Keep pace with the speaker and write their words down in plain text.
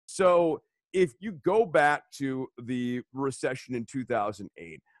So if you go back to the recession in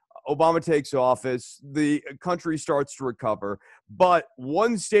 2008, Obama takes office, the country starts to recover, but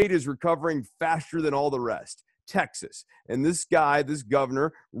one state is recovering faster than all the rest, Texas. And this guy, this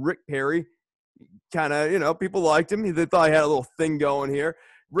governor, Rick Perry, kind of, people liked him. They thought he had a little thing going here.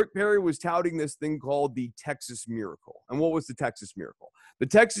 Rick Perry was touting this thing called the Texas Miracle. And what was the Texas Miracle? The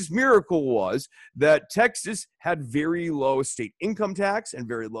Texas Miracle was that Texas had very low state income tax and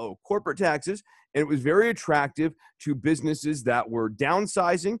very low corporate taxes, and it was very attractive to businesses that were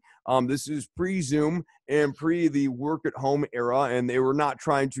downsizing. This is pre-Zoom and pre the work-at-home era, and they were not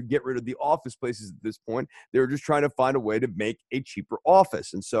trying to get rid of the office places at this point. They were just trying to find a way to make a cheaper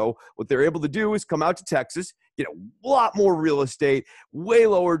office. And so what they're able to do is come out to Texas, get a lot more real estate, way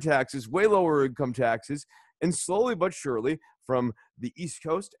lower taxes, way lower income taxes, and slowly but surely from the East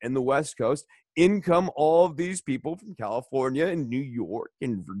Coast and the West Coast, in come all of these people from California and New York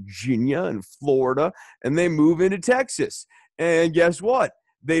and Virginia and Florida, and they move into Texas. And guess what?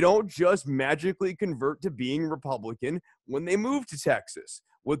 They don't just magically convert to being Republican when they move to Texas.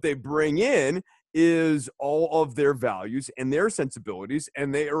 What they bring in is all of their values and their sensibilities,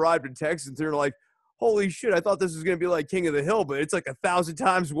 and they arrived in Texas and they're like, holy shit, I thought this was going to be like King of the Hill, but it's like 1,000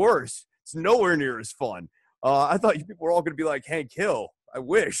 times worse. It's nowhere near as fun. I thought you people were all going to be like Hank Hill. I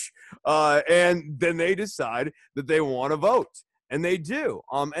wish. And then they decide that they want to vote, and they do.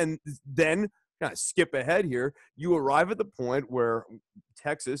 And then kind of skip ahead here. You arrive at the point where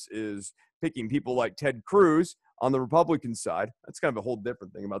Texas is picking people like Ted Cruz on the Republican side. That's kind of a whole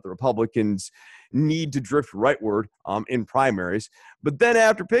different thing about the Republicans' need to drift rightward in primaries. But then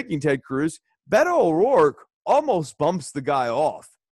after picking Ted Cruz, Beto O'Rourke almost bumps the guy off.